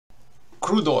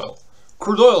Crude oil.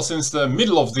 Crude oil since the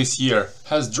middle of this year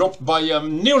has dropped by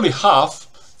nearly half,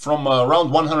 from around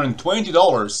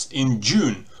 $120 in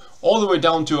June all the way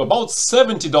down to about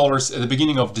 $70 at the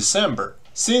beginning of December.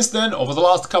 Since then, over the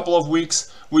last couple of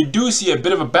weeks, we do see a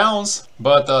bit of a bounce,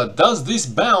 but does this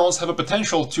bounce have a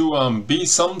potential to be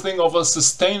something of a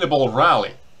sustainable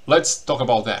rally? Let's talk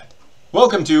about that.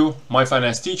 Welcome to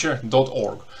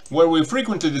myfinancesteacher.org, where we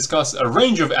frequently discuss a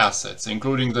range of assets,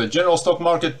 including the general stock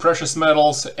market, precious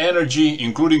metals, energy,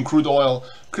 including crude oil,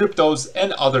 cryptos,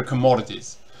 and other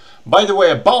commodities. By the way,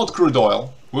 about crude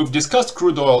oil, we've discussed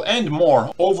crude oil and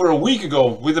more over a week ago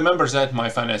with the members at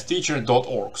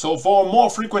myfinancesteacher.org. So for more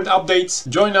frequent updates,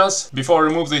 join us before I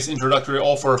remove this introductory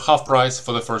offer half price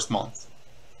for the first month.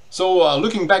 So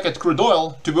looking back at crude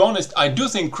oil, to be honest, I do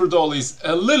think crude oil is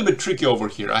a little bit tricky over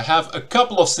here. I have a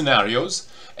couple of scenarios,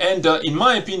 and in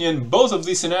my opinion, both of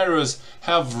these scenarios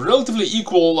have relatively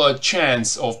equal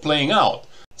chance of playing out.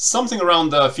 Something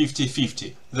around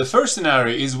 50-50. The first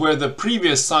scenario is where the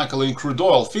previous cycle in crude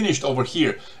oil finished over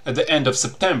here at the end of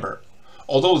September.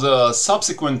 Although the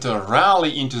subsequent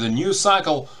rally into the new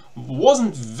cycle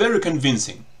wasn't very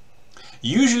convincing.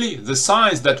 Usually the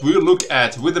signs that we look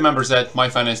at with the members at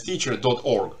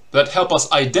myfinancesteacher.org that help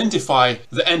us identify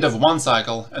the end of one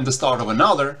cycle and the start of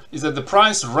another is that the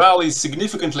price rallies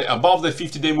significantly above the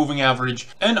 50-day moving average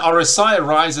and RSI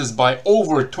rises by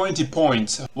over 20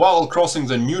 points while crossing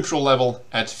the neutral level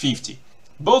at 50.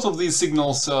 Both of these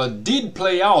signals did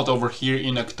play out over here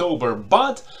in October,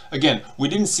 but again, we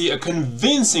didn't see a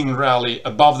convincing rally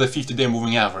above the 50-day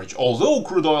moving average, although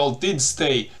crude oil did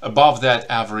stay above that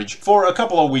average for a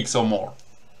couple of weeks or more.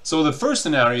 So the first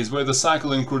scenario is where the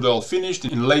cycle in crude oil finished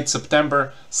in late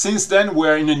September. Since then,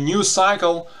 we're in a new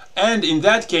cycle, and in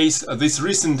that case, this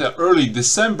recent early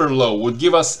December low would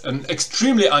give us an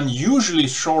extremely unusually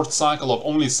short cycle of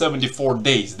only 74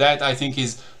 days. That, I think,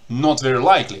 is not very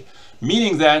likely.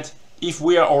 Meaning that if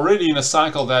we are already in a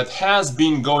cycle that has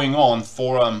been going on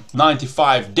for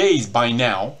 95 days by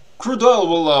now, crude oil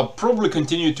will probably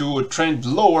continue to trend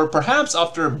lower, perhaps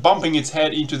after bumping its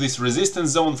head into this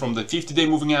resistance zone from the 50-day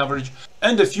moving average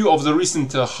and a few of the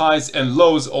recent highs and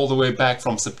lows all the way back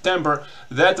from September.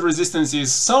 That resistance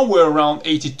is somewhere around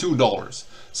 $82.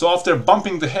 So after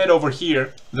bumping the head over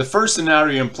here, the first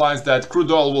scenario implies that crude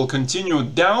oil will continue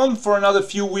down for another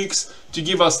few weeks to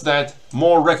give us that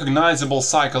more recognizable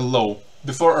cycle low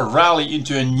before a rally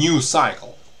into a new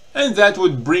cycle. And that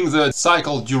would bring the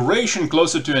cycle duration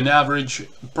closer to an average,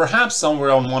 perhaps somewhere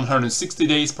around 160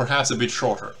 days, perhaps a bit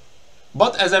shorter.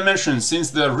 But as I mentioned, since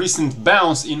the recent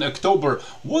bounce in October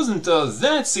wasn't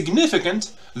that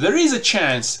significant, there is a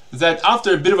chance that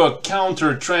after a bit of a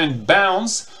counter trend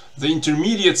bounce, the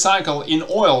intermediate cycle in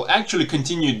oil actually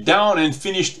continued down and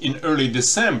finished in early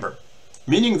December.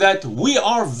 Meaning that we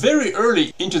are very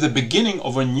early into the beginning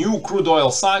of a new crude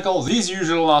oil cycle. These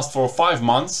usually last for 5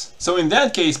 months. So in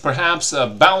that case, perhaps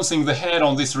bouncing the head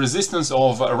on this resistance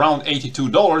of around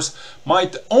 $82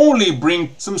 might only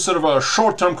bring some sort of a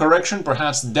short-term correction,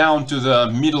 perhaps down to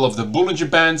the middle of the Bollinger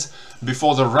Bands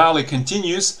before the rally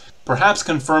continues, perhaps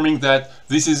confirming that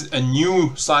this is a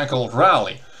new cycle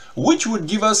rally, which would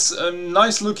give us a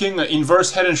nice looking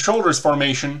inverse head and shoulders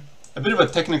formation, a bit of a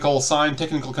technical sign,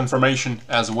 technical confirmation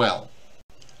as well.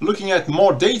 Looking at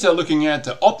more data, looking at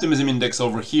the optimism index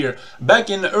over here, back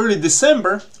in early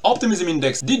December, optimism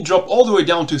index did drop all the way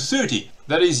down to 30.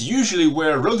 That is usually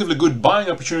where relatively good buying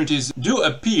opportunities do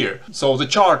appear. So the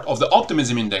chart of the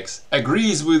optimism index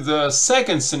agrees with the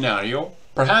second scenario,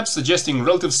 perhaps suggesting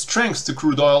relative strength to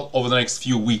crude oil over the next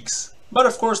few weeks. But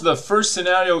of course the first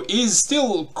scenario is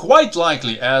still quite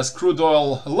likely, as crude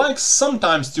oil likes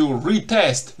sometimes to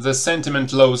retest the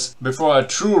sentiment lows before a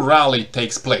true rally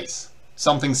takes place.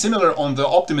 Something similar on the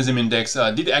optimism index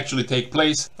did actually take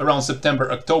place around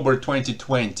September-October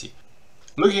 2020.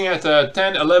 Looking at a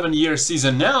 10-11 year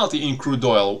seasonality in crude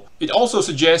oil, it also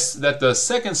suggests that the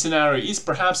second scenario is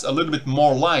perhaps a little bit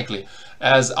more likely,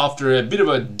 as after a bit of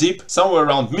a dip somewhere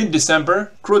around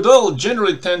mid-December, crude oil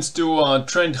generally tends to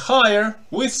trend higher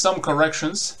with some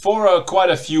corrections for quite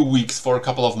a few weeks, for a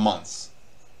couple of months.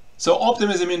 So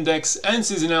optimism index and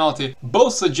seasonality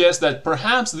both suggest that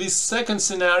perhaps this second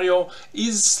scenario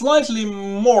is slightly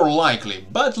more likely,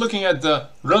 but looking at the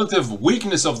relative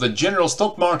weakness of the general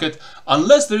stock market,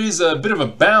 unless there is a bit of a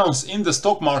bounce in the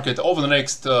stock market over the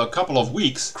next couple of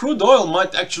weeks, crude oil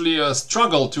might actually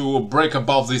struggle to break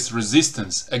above this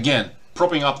resistance, again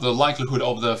propping up the likelihood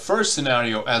of the first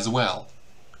scenario as well.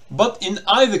 But in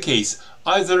either case,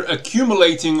 either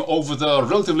accumulating over the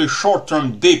relatively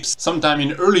short-term dips sometime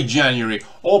in early January,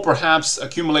 or perhaps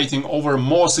accumulating over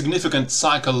more significant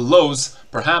cycle lows,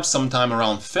 perhaps sometime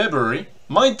around February,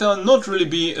 might not really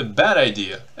be a bad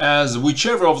idea, as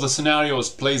whichever of the scenarios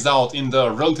plays out in the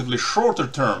relatively shorter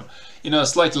term, in a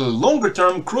slightly longer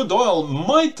term, crude oil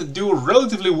might do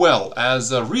relatively well,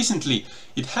 as recently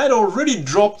it had already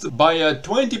dropped by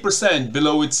 20%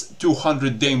 below its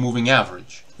 200-day moving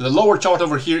average. The lower chart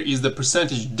over here is the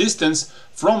percentage distance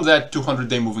from that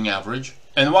 200-day moving average.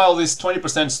 And while this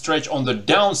 20% stretch on the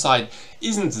downside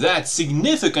isn't that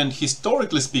significant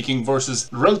historically speaking versus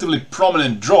relatively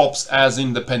prominent drops as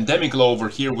in the pandemic low over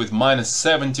here with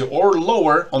 -70 or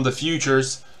lower on the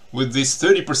futures, with this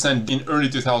 30% in early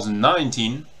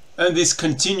 2019, and this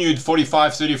continued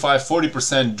 45, 35,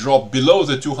 40% drop below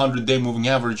the 200-day moving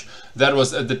average that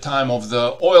was at the time of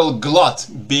the oil glut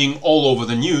being all over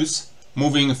the news.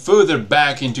 Moving further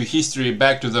back into history,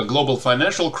 back to the global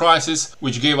financial crisis,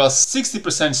 which gave us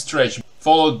 60% stretch,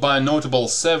 followed by a notable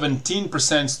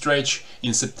 17% stretch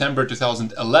in September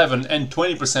 2011 and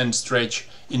 20% stretch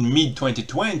in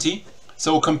mid-2020.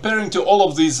 So comparing to all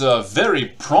of these very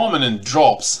prominent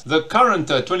drops, the current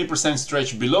 20%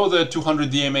 stretch below the 200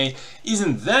 DMA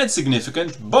isn't that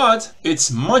significant, but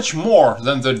it's much more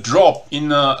than the drop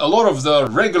in a lot of the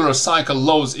regular cycle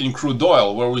lows in crude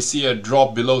oil, where we see a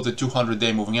drop below the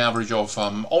 200-day moving average of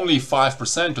only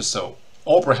 5% or so,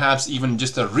 or perhaps even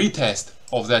just a retest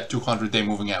of that 200-day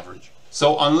moving average.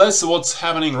 So unless what's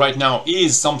happening right now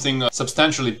is something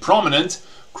substantially prominent,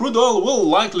 crude oil will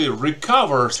likely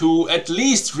recover to at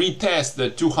least retest the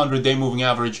 200-day moving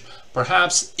average,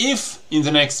 perhaps if in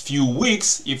the next few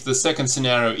weeks, if the second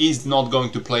scenario is not going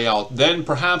to play out, then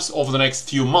perhaps over the next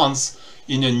few months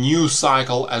in a new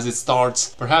cycle as it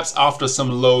starts, perhaps after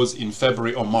some lows in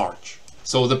February or March.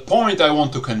 So the point I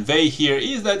want to convey here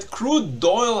is that crude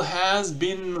oil has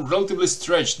been relatively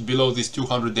stretched below this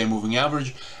 200-day moving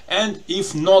average, and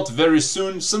if not very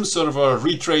soon, some sort of a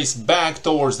retrace back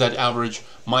towards that average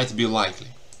might be likely.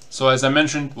 So as I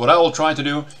mentioned, what I will try to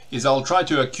do is I'll try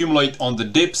to accumulate on the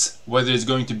dips, whether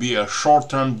it's going to be a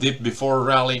short-term dip before a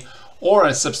rally or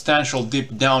a substantial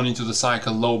dip down into the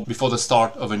cycle low before the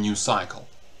start of a new cycle.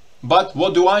 But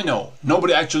what do I know?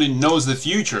 Nobody actually knows the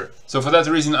future. So for that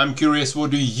reason, I'm curious, what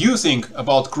do you think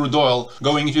about crude oil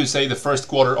going into, say, the first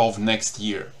quarter of next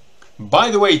year?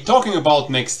 By the way, talking about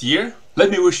next year,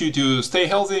 let me wish you to stay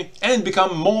healthy and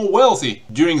become more wealthy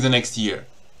during the next year.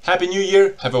 Happy New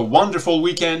Year, have a wonderful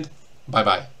weekend, bye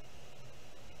bye.